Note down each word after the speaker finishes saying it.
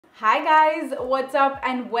Hi guys, what's up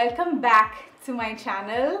and welcome back to my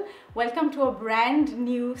channel. Welcome to a brand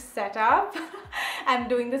new setup. I'm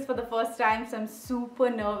doing this for the first time, so I'm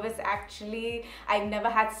super nervous actually. I've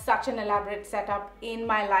never had such an elaborate setup in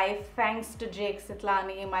my life, thanks to Malvika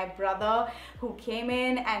Sitlani, my brother, who came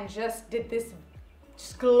in and just did this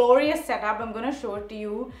glorious setup. I'm gonna show it to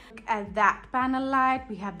you. Look at that panel light.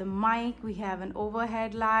 We have the mic, we have an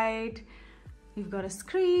overhead light. We've got a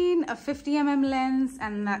screen, a 50mm lens,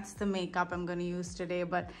 and that's the makeup I'm going to use today.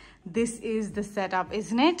 But this is the setup,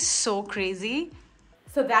 isn't it? So crazy.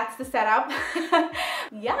 So that's the setup.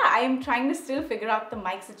 Yeah, I'm trying to still figure out the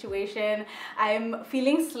mic situation. I'm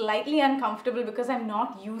feeling slightly uncomfortable because I'm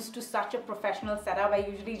not used to such a professional setup. I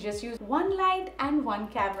usually just use one light and one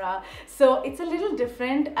camera. So it's a little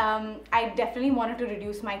different. I definitely wanted to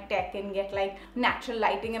reduce my tech and get like natural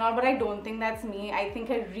lighting and all, but I don't think that's me. I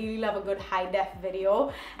think I really love a good high def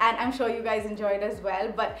video, and I'm sure you guys enjoy it as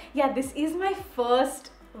well. But yeah, this is my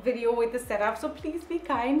first video with the setup, so please be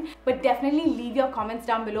kind, but definitely leave your comments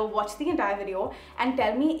down below. Watch the entire video and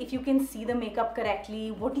tell me if you can see the makeup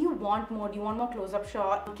correctly. What do you want more? Do you want more close-up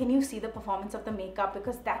shot? Can you see the performance of the makeup?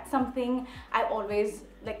 Because that's something I always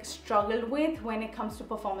like struggled with when it comes to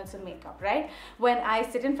performance of makeup, right? When I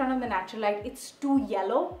sit in front of the natural light, it's too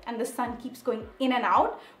yellow and the sun keeps going in and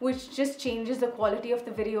out, which just changes the quality of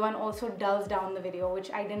the video and also dulls down the video,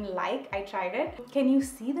 which I didn't like. I tried it. Can you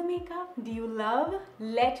see the makeup? Do you love?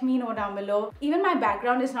 Let me know down below. Even my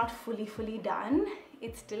background is not fully done.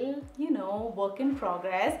 It's still, you know, work in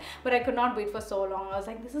progress, but I could not wait for so long. I was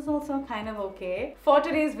like, this is also kind of okay. For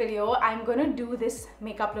today's video, I'm gonna do this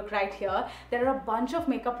makeup look right here. There are a bunch of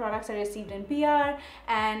makeup products I received in PR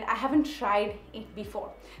and I haven't tried it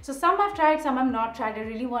before. So some I've tried, some I've not tried. I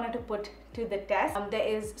really wanted to put to the test. There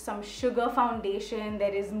is some sugar foundation,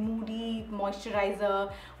 there is Moody moisturizer,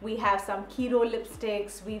 we have some keto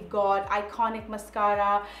lipsticks, we've got iconic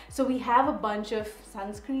mascara, so we have a bunch of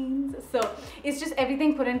sunscreens. So it's just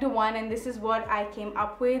everything put into one, and this is what I came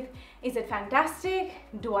up with. Is it fantastic?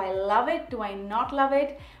 Do I love it? Do I not love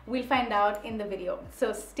it? We'll find out in the video,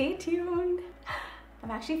 so stay tuned.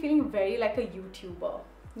 I'm actually feeling very like a YouTuber,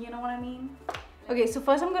 you know what I mean? Okay, so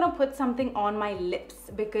first I'm gonna put something on my lips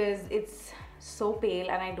because it's so pale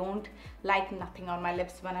and I don't like nothing on my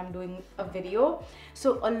lips when I'm doing a video.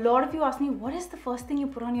 So a lot of you ask me, what is the first thing you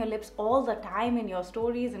put on your lips all the time in your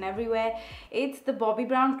stories and everywhere? It's the Bobbi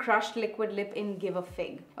Brown Crushed Liquid Lip in Give a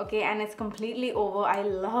Fig. Okay, and it's completely over. I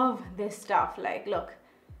love this stuff. Like, look,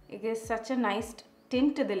 it gives such a nice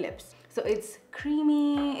tint to the lips. So it's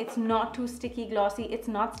creamy, it's not too sticky glossy, it's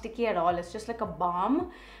not sticky at all, it's just like a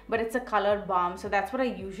balm, but it's a colored balm, so that's what I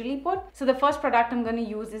usually put. So the first product I'm going to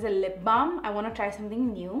use is a lip balm. I want to try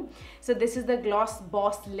something new. So this is the Gloss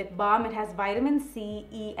Boss Lip Balm. It has vitamin C,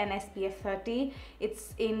 E and SPF 30.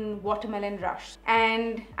 It's in Watermelon Rush,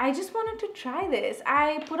 and I just wanted to try this.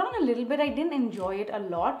 I put on a little bit, I didn't enjoy it a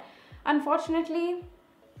lot. Unfortunately,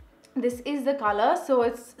 this is the color, so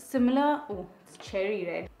it's similar. Oh, it's cherry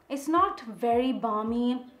red. It's not very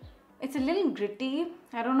balmy. It's a little gritty.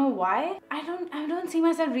 I don't know why. I don't see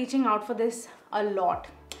myself reaching out for this a lot.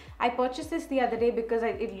 I purchased this the other day because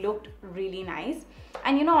it looked really nice.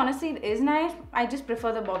 And you know, honestly, it is nice. I just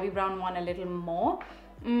prefer the Bobbi Brown one a little more.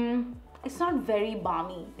 It's not very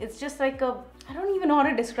balmy. It's just like a, I don't even know how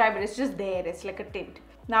to describe it. It's just there. It's like a tint.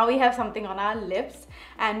 Now we have something on our lips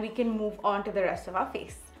and we can move on to the rest of our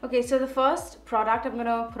face. Okay, so the first product I'm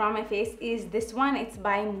gonna put on my face is this one. It's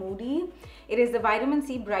by Moody. It is the Vitamin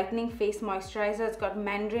C Brightening Face Moisturizer. It's got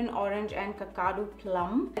mandarin orange and cacao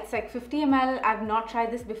plum. It's like 50 ml. I've not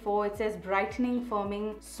tried this before. It says brightening,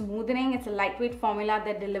 firming, smoothing. It's a lightweight formula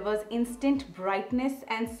that delivers instant brightness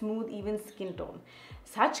and smooth, even skin tone.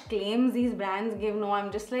 Such claims these brands give. No,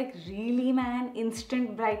 I'm just like, really man?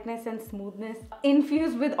 Instant brightness and smoothness.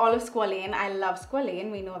 Infused with olive squalane. I love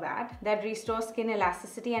squalane, we know that. That restores skin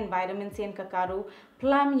elasticity, and vitamin C and cacao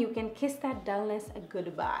plum. You can kiss that dullness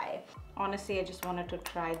goodbye. Honestly, I just wanted to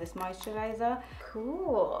try this moisturizer.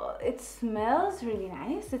 Cool. It smells really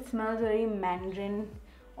nice. It smells very mandarin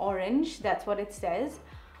orange. That's what it says.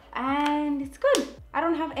 And it's good. I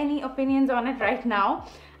don't have any opinions on it right now.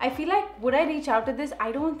 I feel like, would I reach out to this?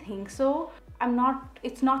 I don't think so.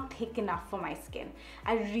 It's not thick enough for my skin.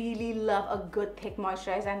 I really love a good thick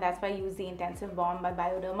moisturizer, and that's why I use the Intensive Balm by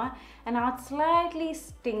Bioderma. And now it's slightly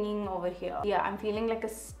stinging over here. Yeah, I'm feeling like a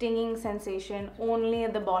stinging sensation only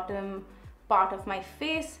at the bottom part of my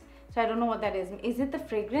face. So I don't know what that is. Is it the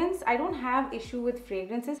fragrance? I don't have issue with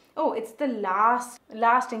fragrances. Oh, it's the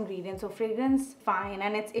last ingredient. So fragrance, fine.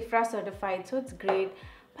 And it's IFRA certified, so it's great.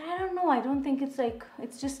 But I don't know. I don't think it's like,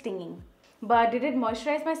 it's just stinging. But did it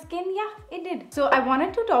moisturize my skin? Yeah, it did. So I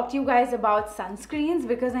wanted to talk to you guys about sunscreens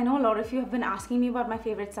because I know a lot of you have been asking me about my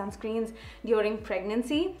favorite sunscreens during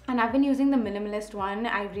pregnancy, and I've been using the minimalist one.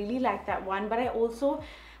 I really like that one, but I also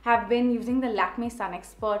have been using the Lakme Sun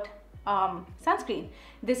Expert sunscreen.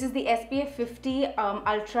 This is the SPF 50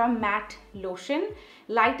 ultra matte lotion,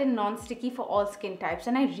 light and non-sticky for all skin types,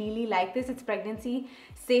 and I really like this. It's pregnancy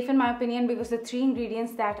safe in my opinion because the 3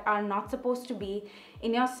 ingredients that are not supposed to be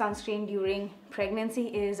in your sunscreen during pregnancy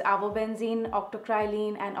is avobenzene,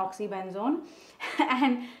 octocrylene and oxybenzone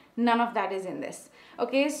and none of that is in this.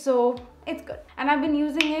 Okay, so it's good and I've been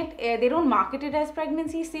using it. They don't market it as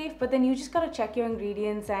pregnancy safe, but then you just gotta check your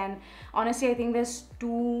ingredients, and honestly I think there's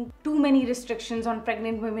too many restrictions on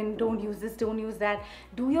pregnant women. Don't use this, don't use that.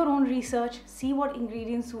 Do your own research, see what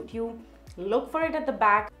ingredients suit you, look for it at the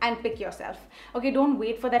back and pick yourself. Okay, don't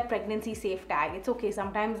wait for that pregnancy safe tag. It's okay,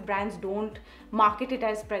 sometimes brands don't market it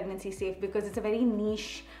as pregnancy safe because it's a very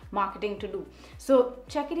niche marketing to do. So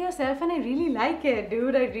check it yourself, and I really like it,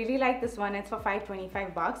 dude. I really like this one. It's for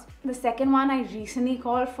 $525. The second one I recently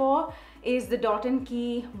called for is the Dot &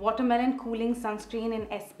 Key Watermelon Cooling Sunscreen in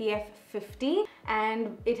SPF 50,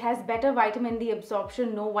 and it has better vitamin D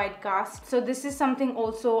absorption, no white cast. So this is something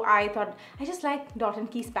also I thought, I just like Dot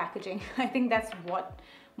 & Key's packaging. I think that's what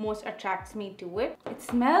most attracts me to it. It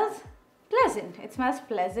smells pleasant. It smells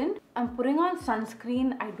pleasant. I'm putting on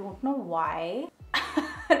sunscreen. I don't know why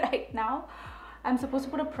right now. I'm supposed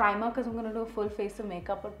to put a primer because I'm gonna do a full face of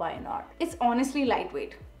makeup, but why not? It's honestly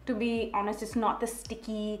lightweight. To be honest, it's not the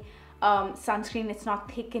sticky sunscreen. It's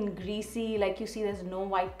not thick and greasy. Like you see, there's no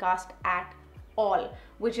white cast at all,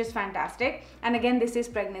 which is fantastic. And again, this is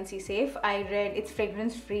pregnancy safe. I read it's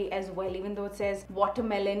fragrance free as well. Even though it says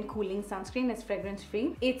watermelon cooling sunscreen, it's fragrance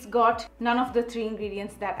free. It's got none of the 3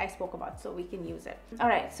 ingredients that I spoke about, so we can use it. All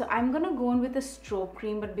right, so I'm gonna go in with a strobe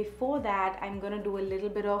cream, but before that I'm gonna do a little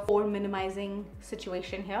bit of pore minimizing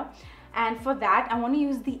situation here. And for that I want to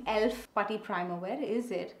use the ELF putty primer. Where is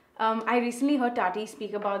it? I recently heard Tati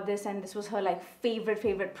speak about this, and this was her like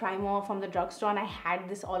favorite primer from the drugstore, and I had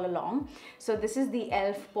this all along. So this is the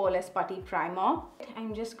ELF Poreless Putty Primer.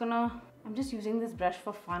 I'm just using this brush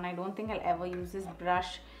for fun. I don't think I'll ever use this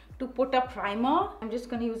brush to put a primer. I'm just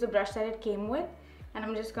gonna use the brush that it came with, and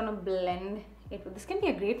I'm just gonna blend it with. This can be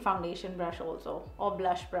a great foundation brush also, or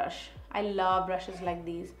blush brush. I love brushes like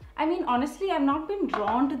these. I mean, honestly, I've not been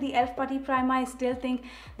drawn to the ELF Putty Primer. I still think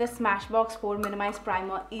the Smashbox Pore Minimize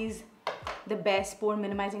Primer is the best pore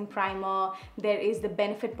minimizing primer. There is the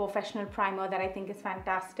Benefit Professional Primer that I think is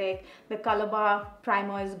fantastic. The Color Bar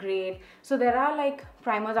Primer is great. So there are like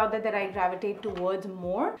primers out there that I gravitate towards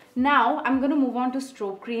more. Now I'm gonna move on to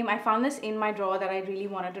strobe cream. I found this in my drawer that I really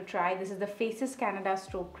wanted to try. This is the Faces Canada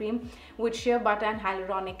strobe cream with shea butter and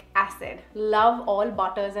hyaluronic acid. Love all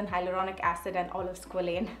butters and hyaluronic acid and olive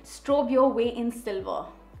squalane. Strobe your way in silver.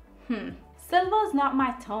 Silver is not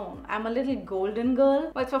my tone. I'm a little golden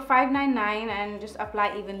girl. But it's for $5.99 and just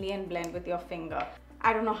apply evenly and blend with your finger.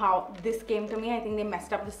 I don't know how this came to me. I think they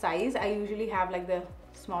messed up the size. I usually have like the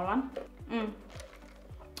small one. I'm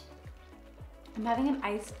having an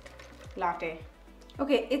iced latte.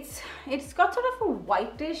 Okay, it's got sort of a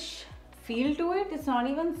whitish feel to it. It's not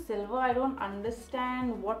even silver. I don't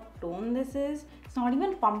understand what tone this is. It's not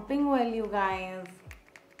even pumping well, you guys.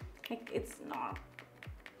 Like, it's not.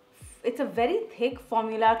 It's a very thick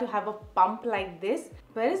formula to have a pump like this.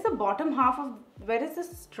 Where is the bottom half of, where is the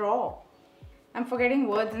straw? I'm forgetting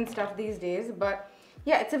words and stuff these days, but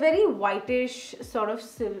yeah, it's a very whitish sort of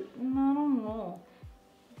I don't know.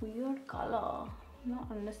 Weird color. I'm not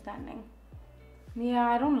understanding. Yeah,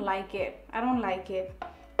 I don't like it. I don't like it.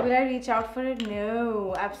 Will I reach out for it?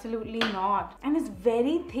 No, absolutely not. And it's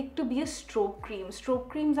very thick to be a strobe cream. Strobe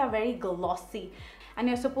creams are very glossy. And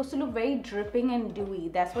you're supposed to look very dripping and dewy.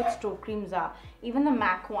 That's what strobe creams are. Even the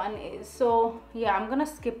MAC one is. So yeah, I'm gonna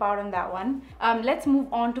skip out on that one. Let's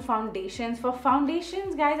move on to foundations. For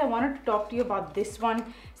foundations, guys, I wanted to talk to you about this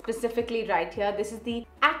one specifically right here. This is the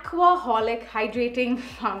Aquaholic Hydrating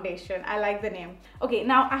Foundation. I like the name. Okay,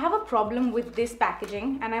 now I have a problem with this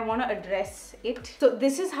packaging and I want to address it. So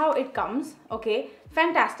this is how it comes. Okay,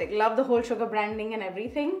 fantastic. Love the whole sugar branding and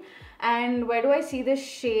everything. And where do I see this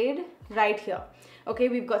shade? Right here. Okay,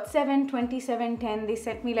 we've got 7, 27, 10. They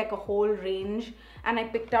sent me like a whole range and I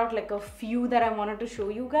picked out like a few that I wanted to show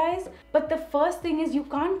you guys. But the first thing is you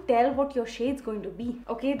can't tell what your shade's going to be.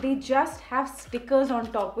 Okay, they just have stickers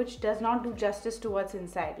on top, which does not do justice to what's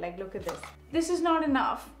inside. Like, look at this. This is not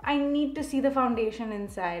enough. I need to see the foundation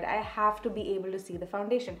inside. I have to be able to see the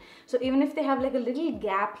foundation. So even if they have like a little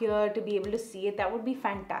gap here to be able to see it, that would be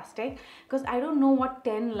fantastic, because I don't know what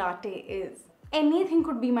 10 latte is. Anything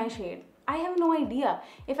could be my shade. I have no idea.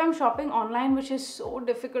 If I'm shopping online, which is so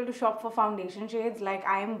difficult to shop for foundation shades, like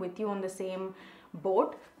I am with you on the same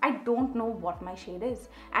boat, I don't know what my shade is.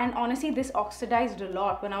 And honestly, this oxidized a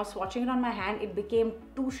lot. When I was swatching it on my hand, it became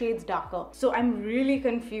 2 shades darker. So I'm really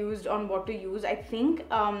confused on what to use. I think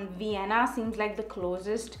Vienna seems like the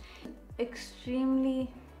closest. Extremely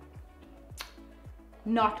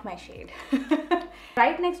not my shade.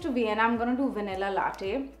 Right next to Vienna, I'm gonna do vanilla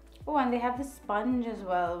latte. Oh, and they have this sponge as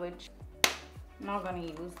well, which I'm not gonna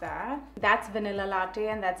use that. That's vanilla latte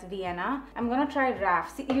and that's Vienna. I'm gonna try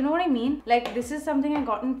Raf. See, you know what I mean? Like, this is something I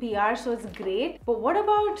got in PR, so it's great. But what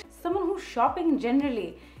about someone who's shopping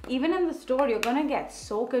generally? Even in the store, you're gonna get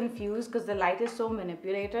so confused because the light is so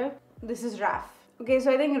manipulative. This is Raf. Okay,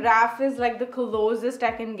 so I think Raf is like the closest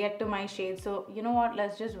I can get to my shade. So you know what?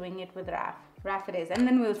 Let's just wing it with Raf. Raf it is, and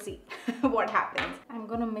then we'll see what happens. I'm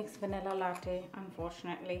gonna mix vanilla latte,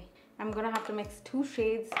 unfortunately. I'm gonna have to mix 2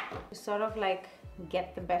 shades to sort of like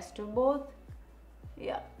get the best of both.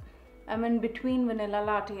 Yeah, I'm in between vanilla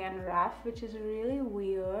latte and Raf, which is really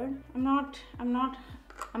weird. I'm not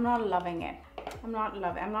loving it. I'm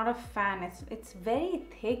not a fan. It's very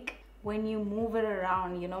thick when you move it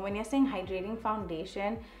around. You know, when you're saying hydrating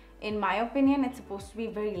foundation, in my opinion, it's supposed to be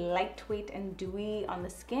very lightweight and dewy on the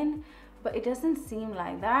skin, but it doesn't seem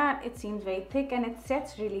like that. It seems very thick and it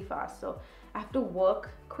sets really fast. So I have to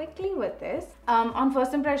work quickly with this. On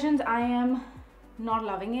first impressions, I am not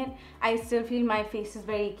loving it. I still feel my face is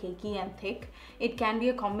very cakey and thick. It can be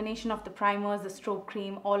a combination of the primers, the stroke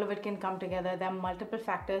cream, all of it can come together. There are multiple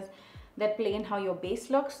factors that play in how your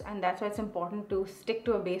base looks, and that's why it's important to stick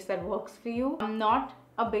to a base that works for you. I'm not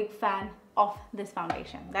a big fan of this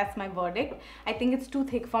foundation. That's my verdict. I think it's too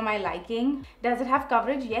thick for my liking. Does it have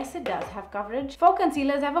coverage? Yes, it does have coverage. For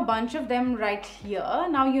concealers, I have a bunch of them right here.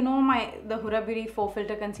 Now, you know, the Huda Beauty 4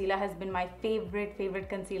 Filter Concealer has been my favorite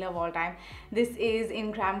concealer of all time. This is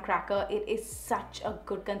in Graham Cracker. It is such a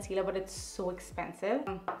good concealer, but it's so expensive.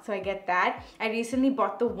 So I get that. I recently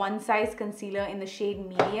bought the One Size Concealer in the shade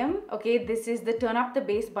Medium. Okay, this is the Turn Up the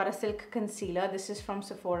Base Butter Silk Concealer. This is from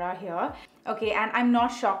Sephora here. Okay, and I'm not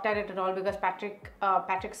shocked at it at all because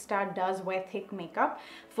Patrick Star does wear thick makeup,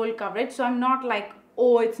 full coverage. So I'm not like,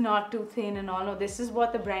 oh, it's not too thin and all. No, this is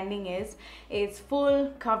what the branding is. It's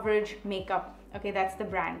full coverage makeup. Okay, that's the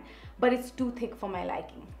brand, but it's too thick for my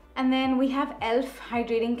liking. And then we have e.l.f.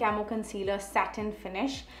 Hydrating Camo Concealer Satin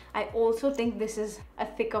Finish. I also think this is a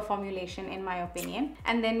thicker formulation in my opinion.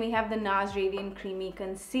 And then we have the NARS Radiant Creamy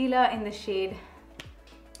Concealer in the shade,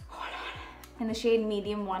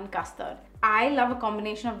 Medium 1 Custard. I love a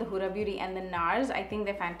combination of the Huda Beauty and the NARS. I think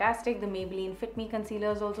they're fantastic. The Maybelline Fit Me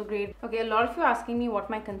concealer is also great. Okay, a lot of you are asking me what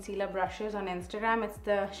my concealer brush is on Instagram. It's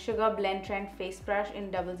the Sugar Blend Trend Face Brush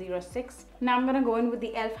in 006. Now I'm gonna go in with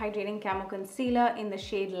the e.l.f. Hydrating Camo Concealer in the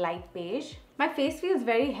shade Light Beige. My face feels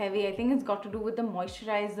very heavy. I think it's got to do with the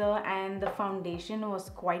moisturizer, and the foundation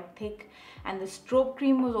was quite thick, and the strobe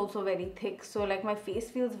cream was also very thick. So like my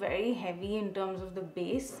face feels very heavy in terms of the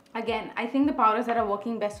base. Again, I think the powders that are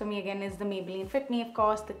working best for me again is the Maybelline Fit Me, of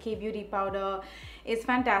course. The K-Beauty powder is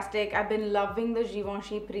fantastic. I've been loving the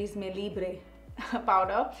Givenchy Prisme Libre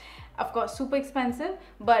powder. Of course, super expensive,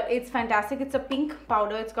 but it's fantastic. It's a pink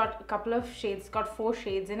powder. It's got a couple of shades. It's got 4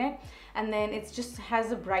 shades in it, and then it just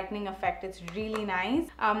has a brightening effect. It's really nice.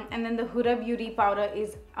 And then the Huda Beauty powder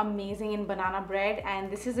is amazing in Banana Bread, and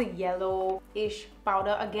this is a yellow-ish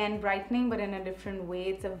powder, again brightening but in a different way.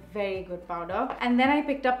 It's a very good powder. And then I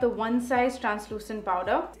picked up the One Size Translucent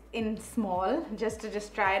powder in small just to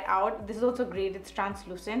try it out. This is also great. It's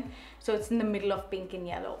translucent, so it's in the middle of pink and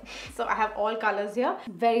yellow. So I have all colors here.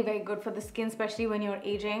 Very good for the skin, especially when you're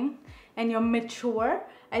aging and you're mature.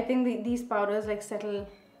 I think these powders like settle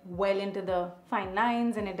well into the fine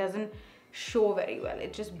lines, and it doesn't show very well.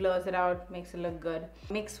 It just blurs it out, makes it look good.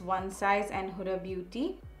 Mix One Size and Huda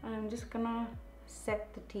Beauty, and I'm just gonna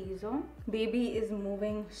set the T-zone. Baby is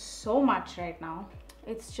moving so much right now.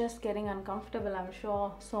 It's just getting uncomfortable, I'm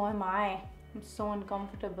sure. So am I. I'm so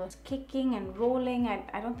uncomfortable. It's kicking and rolling.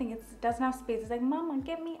 I don't think it doesn't have space. It's like, Mama,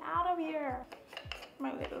 get me out of here.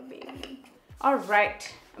 My little baby. All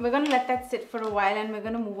right, we're gonna let that sit for a while, and we're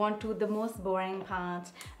gonna move on to the most boring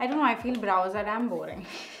part. I don't know, I feel brows are damn boring.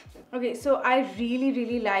 Okay, so I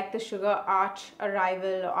really like the Sugar Arc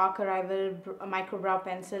Arrival Micro Brow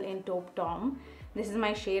Pencil in Taupe Tom. This is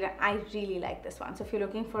my shade. I really like this one. So if you're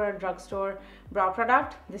looking for a drugstore brow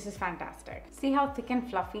product, this is fantastic. See how thick and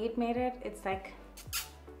fluffy it made it? It's like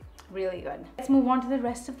really good. Let's move on to the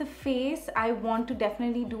rest of the face. I want to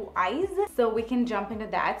definitely do eyes, so we can jump into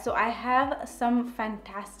that. So I have some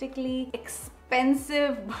fantastically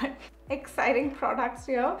expensive but exciting products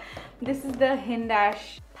here. This is the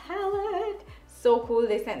Hindash palette. So cool,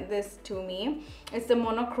 they sent this to me. It's the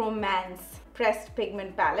Monochrome Man's Pressed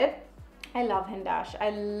Pigment Palette. I love Hindash. I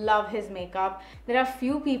love his makeup. There are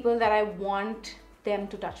few people that I want them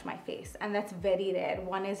to touch my face, and that's very rare.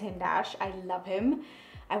 One is Hindash. I love him.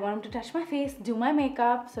 I want him to touch my face, do my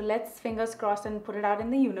makeup. So let's fingers crossed and put it out in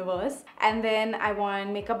the universe. And then I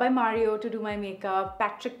want Makeup by Mario to do my makeup,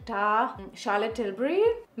 Patrick Ta, Charlotte Tilbury,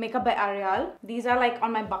 Makeup by Ariel. These are like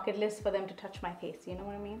on my bucket list for them to touch my face, you know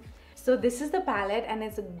what I mean? So this is the palette and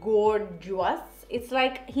it's gorgeous. It's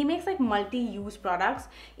like, he makes like multi-use products.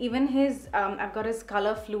 Even his, I've got his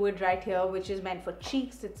color fluid right here, which is meant for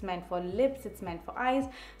cheeks, it's meant for lips, it's meant for eyes.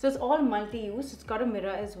 So it's all multi-use. It's got a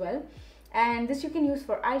mirror as well. And this you can use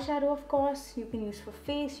for eyeshadow, of course. You can use for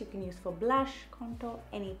face, you can use for blush, contour,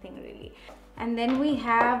 anything really. And then we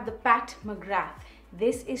have the Pat McGrath.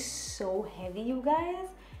 This is so heavy, you guys.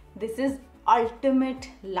 This is ultimate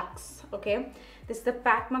luxe, okay? This is the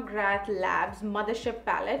Pat McGrath Labs Mothership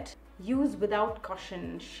Palette. Use without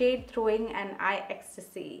caution, shade throwing and eye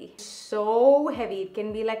ecstasy. So heavy, it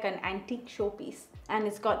can be like an antique showpiece. And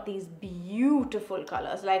it's got these beautiful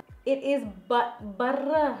colors. Like, it is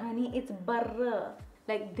barra, honey, it's barra.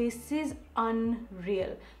 Like, this is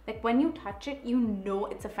unreal. Like, when you touch it, you know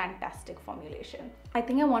it's a fantastic formulation. I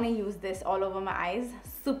think I want to use this all over my eyes.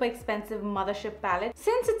 Super expensive Mothership palette.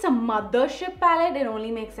 Since it's a Mothership palette, it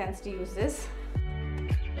only makes sense to use this.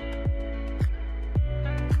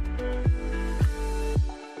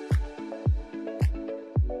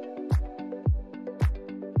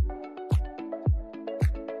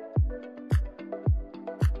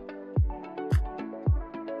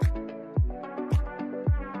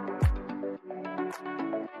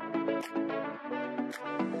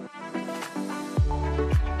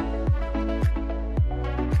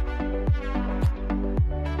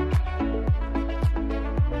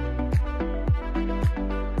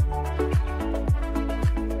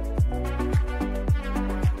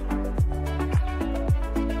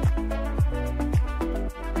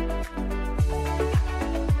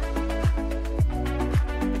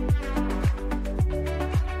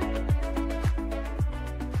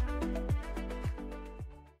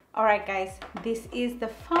 Alright guys, this is the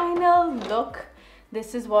final look.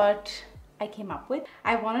 This is what I came up with.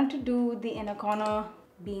 I wanted to do the inner corner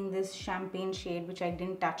being this champagne shade, which I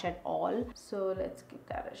didn't touch at all. So let's give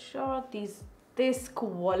that a shot. This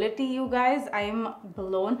quality, you guys, I am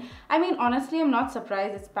blown. I mean, honestly, I'm not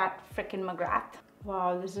surprised it's Pat frickin' McGrath.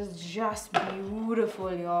 Wow, this is just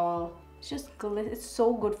beautiful, y'all. It's just glitter. It's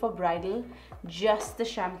so good for bridal. Just the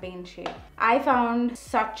champagne shade. I found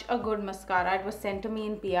such a good mascara. It was sent to me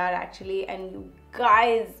in PR actually, and you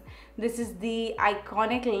guys, this is the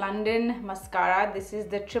iconic London mascara. This is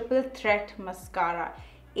the triple threat mascara.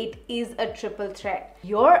 It is a triple threat.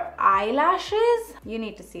 Your eyelashes, you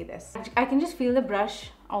need to see this. I can just feel the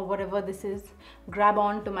brush or whatever this is grab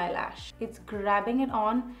on to my lash. It's grabbing it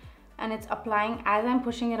on and it's applying. As I'm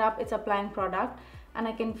pushing it up, it's applying product and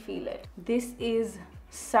I can feel it. This is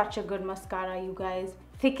such a good mascara, you guys.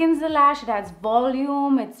 Thickens the lash, it adds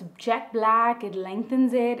volume, it's jet black, it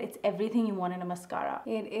lengthens it, it's everything you want in a mascara.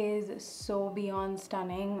 It is so beyond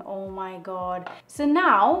stunning, oh my god. So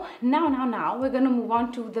now, we're gonna move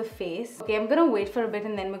on to the face. Okay, I'm gonna wait for a bit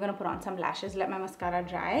and then we're gonna put on some lashes, let my mascara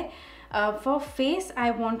dry. For face,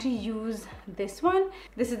 I want to use this one.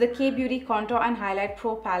 This is the K-Beauty Contour and Highlight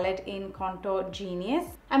Pro Palette in Contour Genius.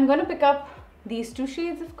 I'm gonna pick up these two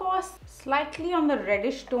shades, of course. Slightly on the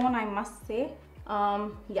reddish tone, I must say.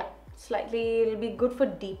 Yeah, slightly, it'll be good for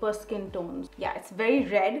deeper skin tones. Yeah, it's very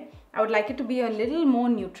red. I would like it to be a little more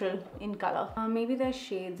neutral in color. Maybe there's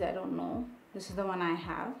shades, I don't know. This is the one I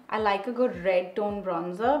have. I like a good red tone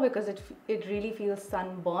bronzer because it really feels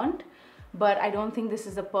sunburnt. But I don't think this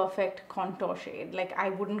is a perfect contour shade. Like, I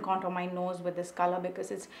wouldn't contour my nose with this color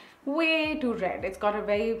because it's way too red. It's got a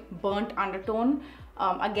very burnt undertone.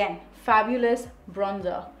 Again, fabulous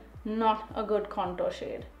bronzer, not a good contour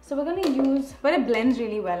shade. So we're gonna use, but it blends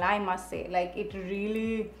really well, I must say. Like, it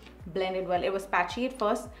really blended well. It was patchy at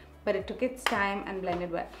first, but it took its time and blended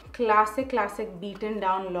well. Classic beaten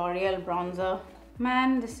down L'Oreal bronzer.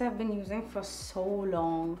 Man, this I've been using for so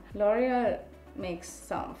long. L'Oreal makes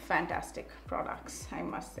some fantastic products, I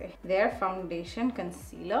must say. Their foundation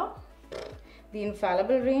concealer, the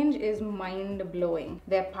Infallible range, is mind-blowing.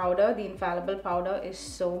 Their powder, the Infallible powder, is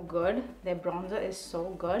so good. Their bronzer is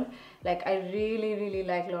so good. Like, I really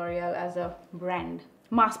like L'Oreal as a brand.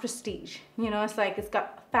 Mass prestige, you know, it's like, it's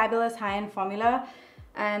got fabulous high-end formula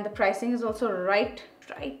and the pricing is also right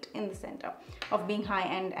in the center of being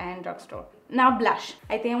high-end and drugstore. Now blush.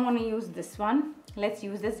 I think I want to use this one. Let's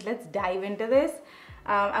use this. Let's dive into this.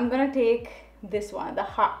 I'm gonna take this one, the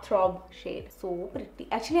Heartthrob shade. So pretty.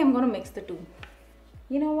 Actually, I'm gonna mix the two.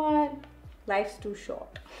 You know what? Life's too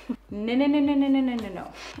short. No.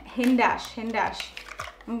 Hindash.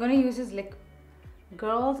 I'm gonna use this liquid.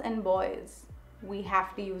 Girls and boys, we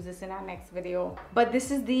have to use this in our next video. But this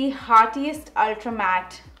is the Heartiest Ultra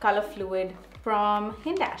Matte Color Fluid from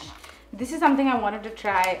Hindash. This is something I wanted to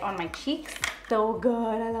try on my cheeks. So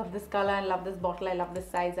good. I love this color. I love this bottle. I love this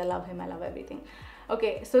size. I love him. I love everything.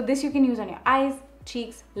 Okay, so this you can use on your eyes,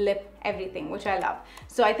 cheeks, lip, everything, which I love.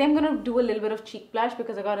 So I think I'm gonna do a little bit of cheek blush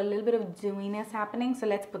because I got a little bit of dewiness happening. So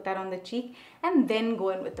let's put that on the cheek and then go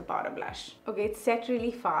in with the powder blush. Okay, it's set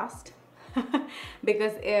really fast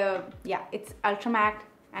because yeah, it's ultra matte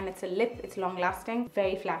and it's a lip. It's long lasting,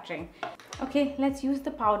 very flattering. Okay, let's use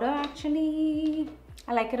the powder. Actually,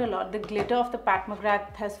 I like it a lot. The glitter of the Pat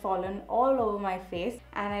McGrath has fallen all over my face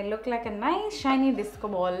and I look like a nice shiny disco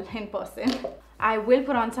ball in person. I will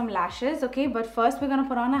put on some lashes, okay, but first we're gonna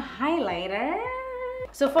put on a highlighter.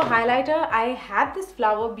 So for highlighter, I had this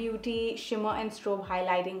Flower Beauty Shimmer and Strobe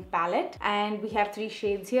Highlighting Palette and we have 3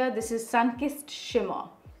 shades here. This is Sunkissed Shimmer.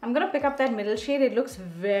 I'm gonna pick up that middle shade. It looks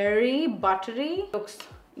very buttery.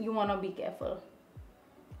 You wanna be careful.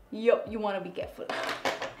 Yo, you wanna be careful.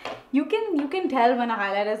 You can tell when a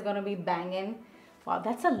highlighter is gonna be banging. Wow,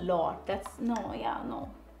 that's a lot. That's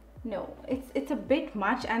no, it's a bit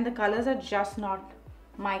much and the colors are just not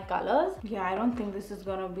my colors. Yeah, I don't think this is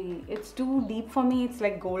gonna be, it's too deep for me. It's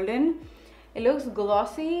like golden. It looks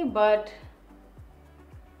glossy, but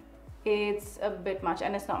it's a bit much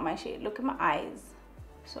and it's not my shade. Look at my eyes.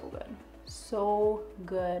 So good. So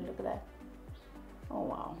good. Look at that. Oh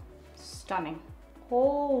wow. Stunning.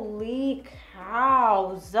 Holy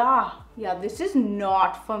cows. Yeah, this is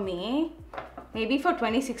not for me. Maybe for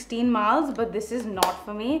 2016 miles, but this is not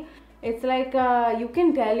for me. It's like you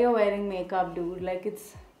can tell you're wearing makeup, dude. Like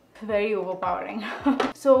it's very overpowering.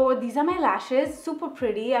 So these are my lashes, super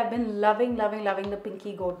pretty. I've been loving the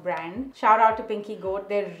Pinky Goat brand. Shout out to Pinky Goat,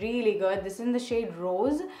 they're really good. This is in the shade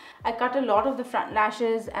Rose. I cut a lot of the front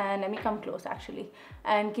lashes and let me come close actually.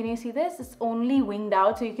 And can you see this? It's only winged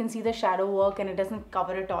out so you can see the shadow work and it doesn't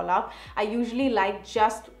cover it all up. I usually like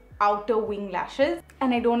just outer wing lashes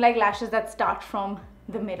and I don't like lashes that start from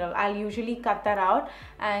the middle. I'll usually cut that out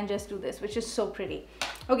and just do this, which is so pretty.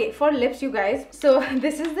 Okay, for lips, you guys, so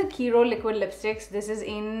this is the Kiro liquid lipsticks. This is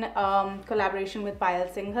in collaboration with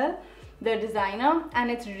Payal Singhal, their designer,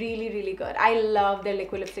 and it's really good. I love their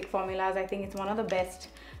liquid lipstick formulas. I think it's one of the best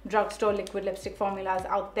drugstore liquid lipstick formulas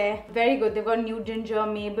out there. Very good. They've got Nude Ginger,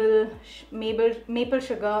 Maple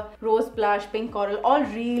Sugar, Rose Blush, Pink Coral, all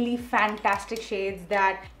really fantastic shades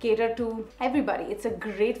that cater to everybody. It's a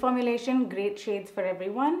great formulation, great shades for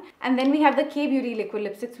everyone. And then we have the K-Beauty liquid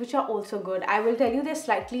lipsticks, which are also good. I will tell you they're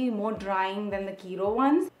slightly more drying than the Kiro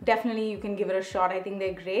ones. Definitely you can give it a shot. I think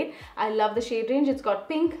they're great. I love the shade range. It's got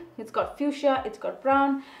pink, it's got fuchsia, it's got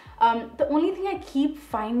brown. The only thing I keep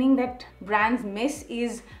finding that brands miss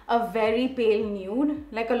is a very pale nude.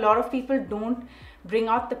 Like a lot of people don't bring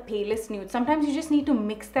out the palest nude. Sometimes you just need to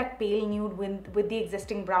mix that pale nude with the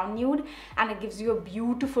existing brown nude and it gives you a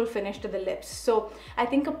beautiful finish to the lips. So I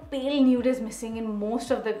think a pale nude is missing in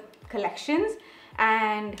most of the collections.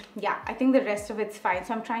 And yeah, I think the rest of it's fine.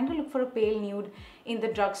 So I'm trying to look for a pale nude in the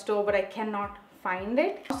drugstore, but I cannot find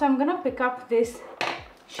it. So I'm gonna pick up this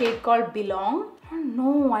shade called Belong.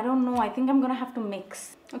 I don't know. I think I'm gonna have to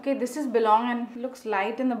mix. Okay, this is Belong and it looks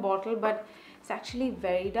light in the bottle, but it's actually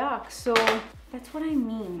very dark. So that's what I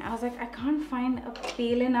mean. I was like, I can't find a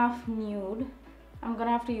pale enough nude. I'm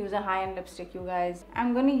gonna have to use a high-end lipstick, you guys.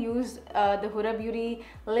 I'm gonna use the Huda Beauty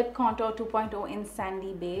Lip Contour 2.0 in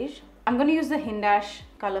Sandy Beige. I'm gonna use the Hindash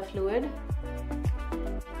Color Fluid.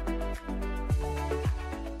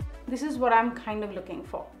 This is what I'm kind of looking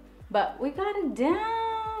for. But we got it down.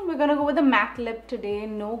 We're gonna go with the matte lip today,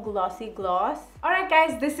 no glossy gloss. Alright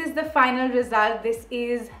guys, this is the final result. This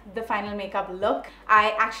is the final makeup look.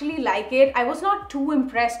 I actually like it. I was not too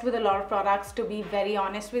impressed with a lot of products, to be very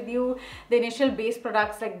honest with you. The initial base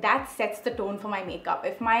products, like that sets the tone for my makeup.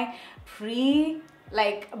 If my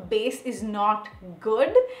base is not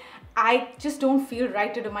good, I just don't feel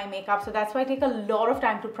right to do my makeup. So that's why I take a lot of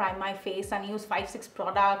time to prime my face and use 5-6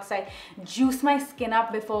 products. I juice my skin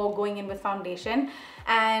up before going in with foundation.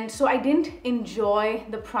 And so I didn't enjoy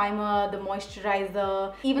the primer, the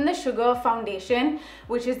moisturizer, even the sugar foundation,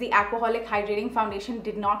 which is the Aquaholic Hydrating Foundation,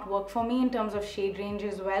 did not work for me in terms of shade range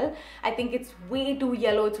as well. I think it's way too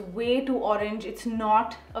yellow, it's way too orange. It's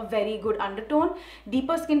not a very good undertone.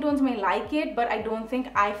 Deeper skin tones may like it, but I don't think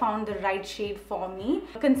I found the right shade for me.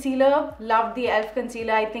 Concealer concealer. Loved the e.l.f.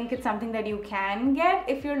 concealer. I think it's something that you can get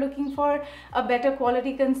if you're looking for a better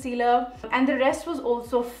quality concealer. And the rest was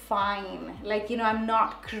also fine. Like, you know, I'm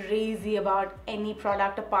not crazy about any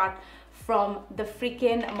product apart from the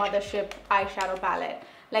freaking Mothership eyeshadow palette.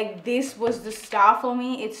 Like, this was the star for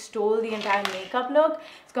me. It stole the entire makeup look.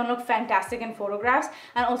 It's gonna look fantastic in photographs.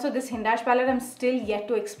 And also this Hindash palette, I'm still yet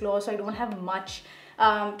to explore, so I don't have much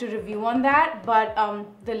to review on that, but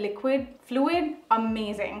the liquid fluid,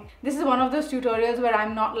 amazing. This is one of those tutorials where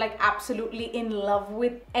I'm not like absolutely in love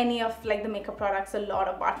with any of like the makeup products a lot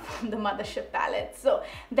apart from the Mothership palette. So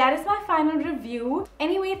that is my final review.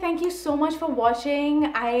 Anyway, thank you so much for watching.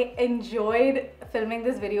 I enjoyed filming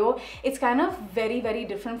this video. It's kind of very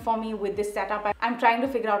different for me with this setup. I'm trying to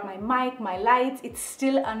figure out my mic, my lights. It's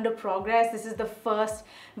still under progress. This is the first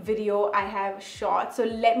video I have shot. So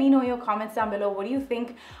let me know your comments down below. What do you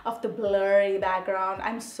think of the blurry background?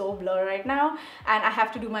 I'm so blurry right now, and I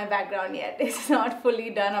have to do my background yet. It's not fully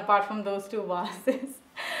done apart from those two vases.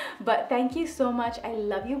 But thank you so much. I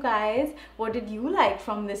love you guys. What did you like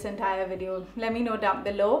from this entire video? Let me know down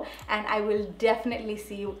below, and I will definitely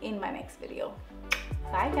see you in my next video.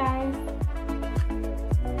 Bye guys.